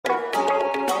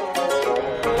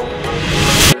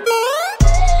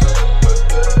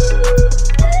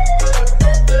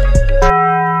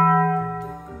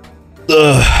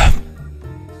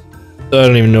I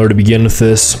don't even know where to begin with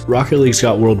this. Rocket League's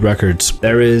got world records.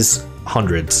 There is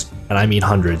hundreds, and I mean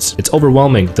hundreds. It's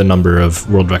overwhelming the number of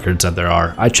world records that there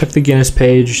are. I checked the Guinness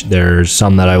page. There's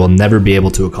some that I will never be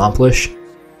able to accomplish.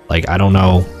 Like, I don't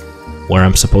know where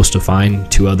I'm supposed to find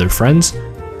 2 other friends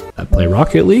that play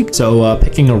Rocket League. So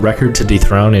picking a record to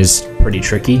dethrone is pretty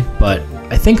tricky, but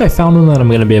I think I found one that I'm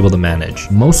gonna be able to manage.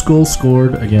 Most goals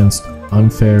scored against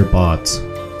unfair bots.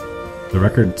 The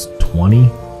record's 20.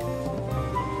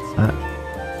 Is that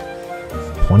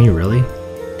 20, really?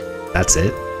 That's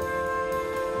it?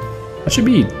 That should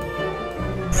be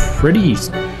pretty,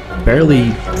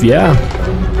 barely, yeah.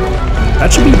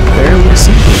 That should be fairly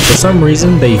simple. For some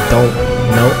reason, they don't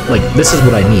know, like, this is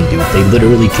what I mean, dude. They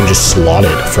literally can just slot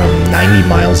it from 90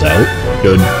 miles out.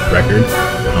 Good record.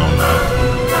 Oh, no.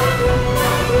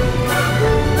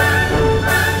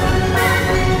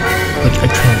 Like, I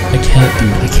can't,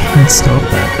 dude. I can't stop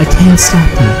that. I can't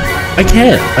stop that. I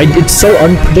can't. It's so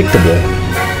unpredictable.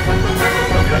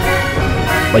 Okay.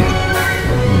 Like,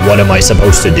 what am I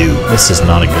supposed to do? This is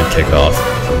not a good kickoff.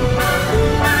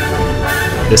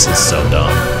 This is so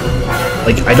dumb.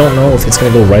 Like, I don't know if it's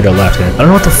gonna go right or left. I don't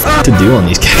know what the f to do on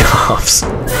these kickoffs.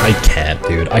 I can't,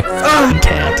 dude. I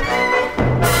can't.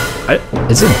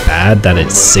 Is it bad that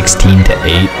it's 16 to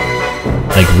 8?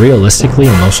 Like, realistically,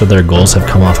 most of their goals have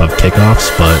come off of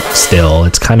kickoffs, but still,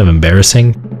 it's kind of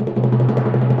embarrassing.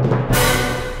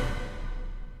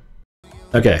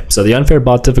 Okay, so the unfair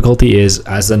bot difficulty is,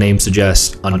 as the name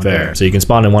suggests, unfair. So you can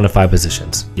spawn in 1 of 5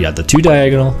 positions. You got the 2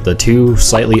 diagonal, the 2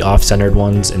 slightly off-centered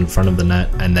ones in front of the net,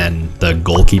 and then the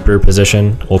goalkeeper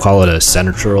position. We'll call it a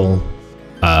central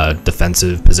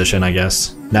defensive position, I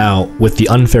guess. Now, with the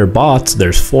unfair bots,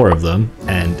 there's 4 of them,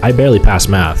 and I barely pass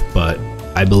math, but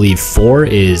I believe 4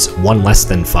 is 1 less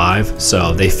than 5,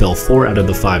 so they fill 4 out of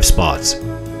the 5 spots.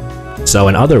 So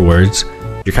in other words,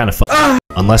 you're kind of fucked.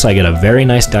 Unless I get a very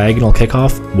nice diagonal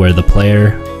kickoff where the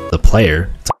player,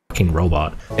 it's a fucking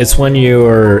robot. It's when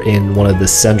you're in one of the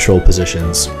central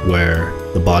positions where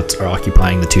the bots are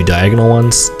occupying the 2 diagonal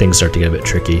ones, things start to get a bit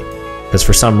tricky. Because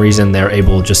for some reason, they're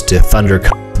able just to thunder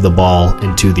the ball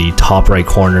into the top right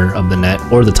corner of the net,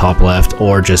 or the top left,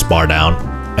 or just bar down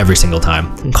every single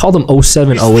time. Call them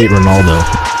 07, 08 Ronaldo.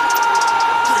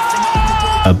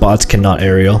 Bots cannot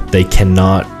aerial. They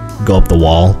cannot go up the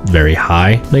wall very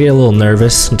high. They get a little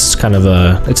nervous. It's kind of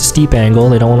it's a steep angle.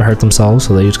 They don't want to hurt themselves,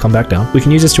 so they just come back down. We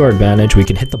can use this to our advantage. We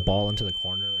can hit the ball into the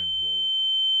corner and roll it up.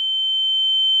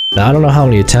 Now, I don't know how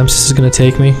many attempts this is going to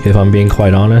take me, if I'm being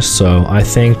quite honest, so I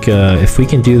think if we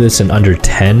can do this in under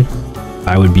 10,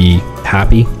 I would be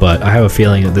happy, but I have a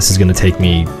feeling that this is going to take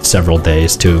me several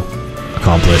days to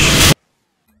accomplish.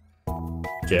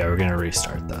 Yeah, we're gonna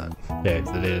restart that. Okay,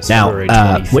 it is now,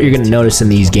 what you're gonna notice in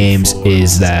these games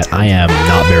is that I am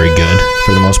not very good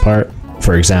for the most part.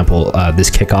 For example, this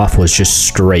kickoff was just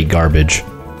straight garbage.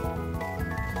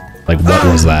 Like, what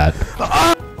was that?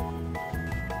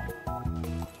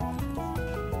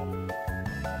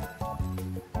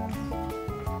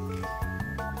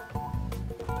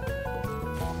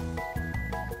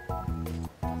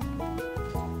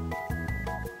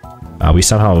 We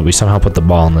somehow put the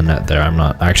ball in the net there.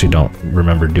 I actually don't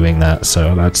remember doing that,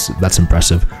 so that's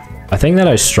impressive. A thing that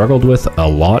I struggled with a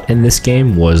lot in this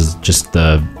game was just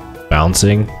the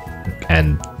bouncing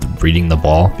and reading the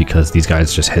ball, because these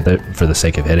guys just hit it for the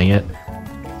sake of hitting it.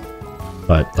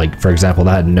 But, like, for example,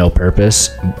 that had no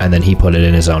purpose, and then he put it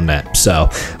in his own net. So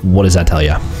what does that tell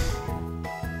you?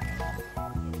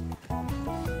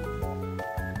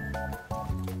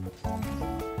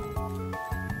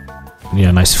 Yeah,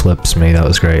 nice flip, Smitty. That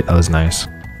was great. That was nice.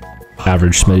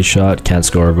 Average Smitty shot. Can't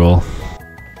score a goal.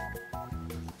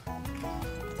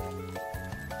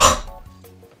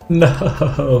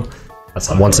 No.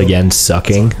 That's once again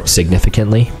sucking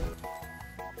significantly.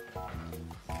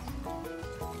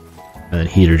 And then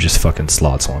Heater just fucking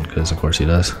slots one, because of course he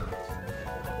does.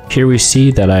 Here we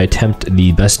see that I attempt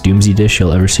the best Doomsy dish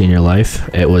you'll ever see in your life.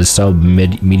 It was so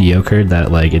mediocre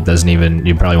that, like, it doesn't even,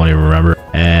 you probably won't even remember.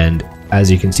 And as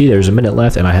you can see, there's a minute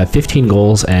left and I have 15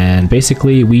 goals, and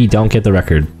basically we don't get the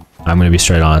record. I'm gonna be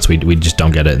straight honest, we just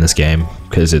don't get it in this game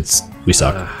because we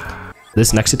suck.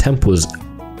 This next attempt was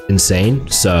insane,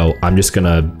 so I'm just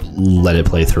gonna let it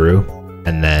play through,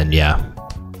 and then yeah.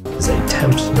 This is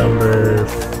attempt number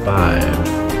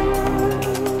 5.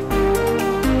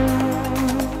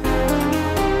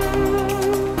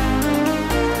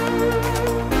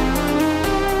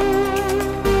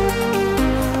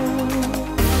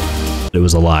 It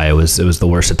was a lie. It was the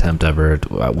worst attempt ever.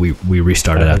 We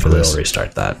restarted after this. We'll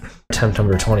restart that. Attempt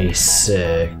number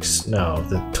 26. No,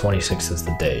 the 26th is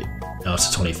the date. No,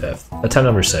 it's the 25th. Attempt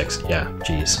number 6. Yeah,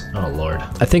 jeez. Oh, Lord.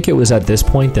 I think it was at this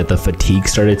point that the fatigue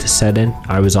started to set in.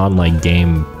 I was on like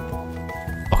game,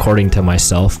 according to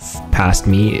myself, past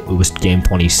me, it was game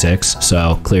 26.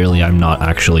 So clearly I'm not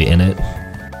actually in it.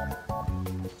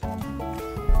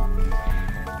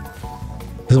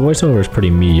 The voiceover is pretty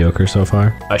mediocre so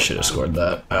far. I should have scored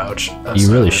that. Ouch.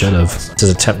 You really should have. This is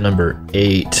attempt number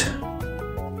 8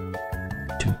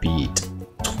 to beat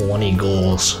 20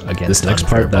 goals against This next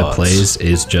unfair part that bots. plays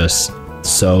is just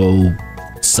so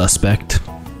suspect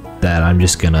that I'm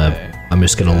just gonna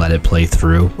let it play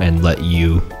through and let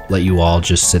you all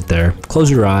just sit there,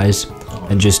 close your eyes,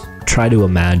 and just try to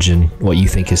imagine what you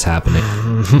think is happening.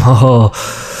 Oh,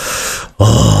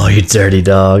 you dirty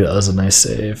dog. That was a nice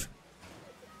save.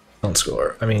 Don't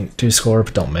score. I mean, do score,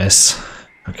 but don't miss.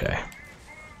 Okay.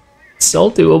 Still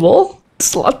doable.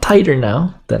 It's a lot tighter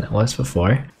now than it was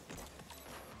before.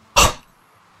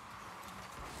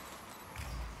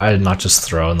 I did not just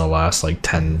throw in the last like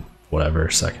 10 whatever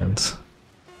seconds.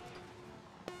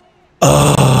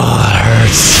 Oh, it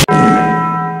hurts.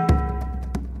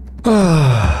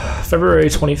 February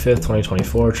 25th,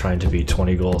 2024, trying to beat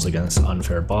 20 goals against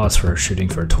unfair bots for shooting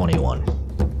for 21.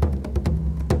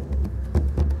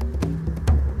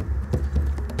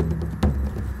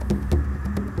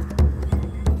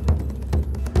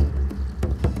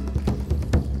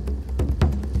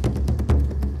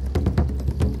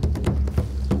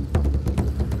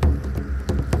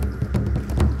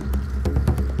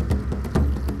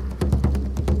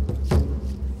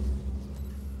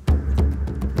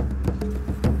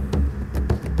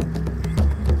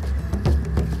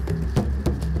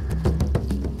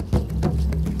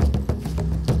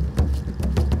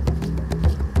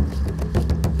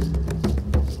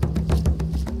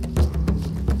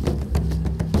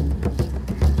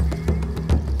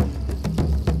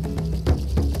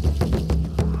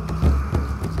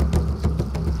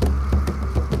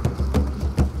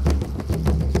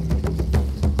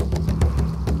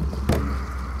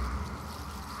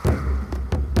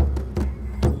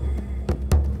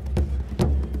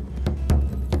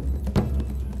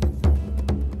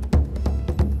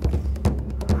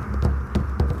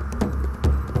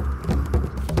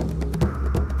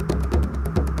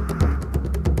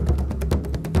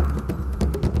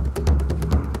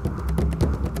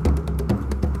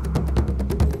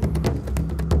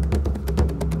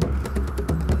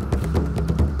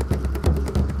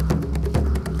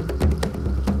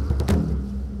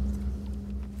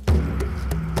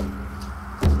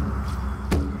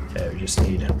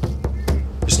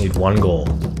 Just need one goal.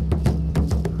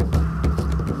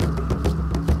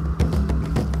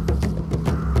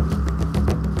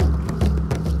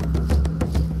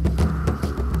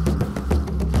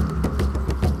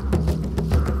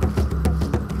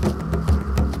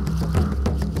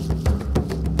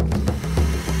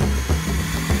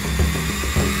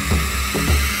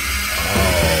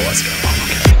 Oh, let's go.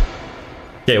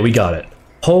 Okay, we got it.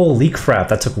 Holy crap,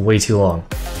 that took way too long.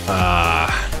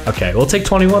 Okay, we'll take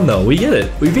 21 though. We get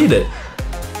it. We beat it.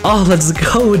 Oh, let's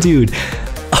go, dude.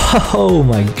 Oh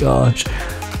my gosh.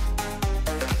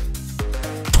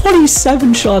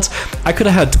 27 shots. I could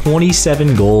have had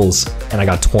 27 goals and I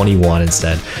got 21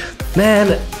 instead.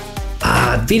 Man,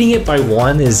 beating it by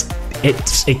 1 is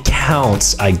it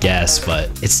counts, I guess, but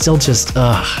it's still just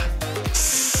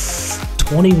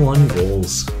 21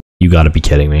 goals. You got to be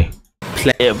kidding me.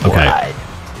 Player boy.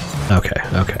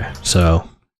 Okay. So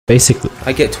basically,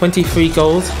 I get 23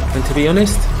 goals, and to be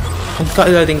honest, I'm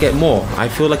gutted I didn't get more. I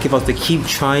feel like if I was to keep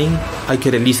trying, I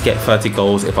could at least get 30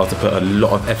 goals if I was to put a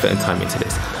lot of effort and time into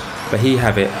this. But here you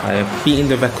have it. I have beaten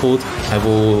the record. I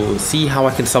will see how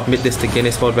I can submit this to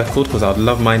Guinness World Record because I'd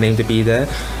love my name to be there.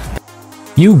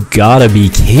 you gotta be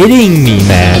kidding me,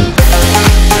 man.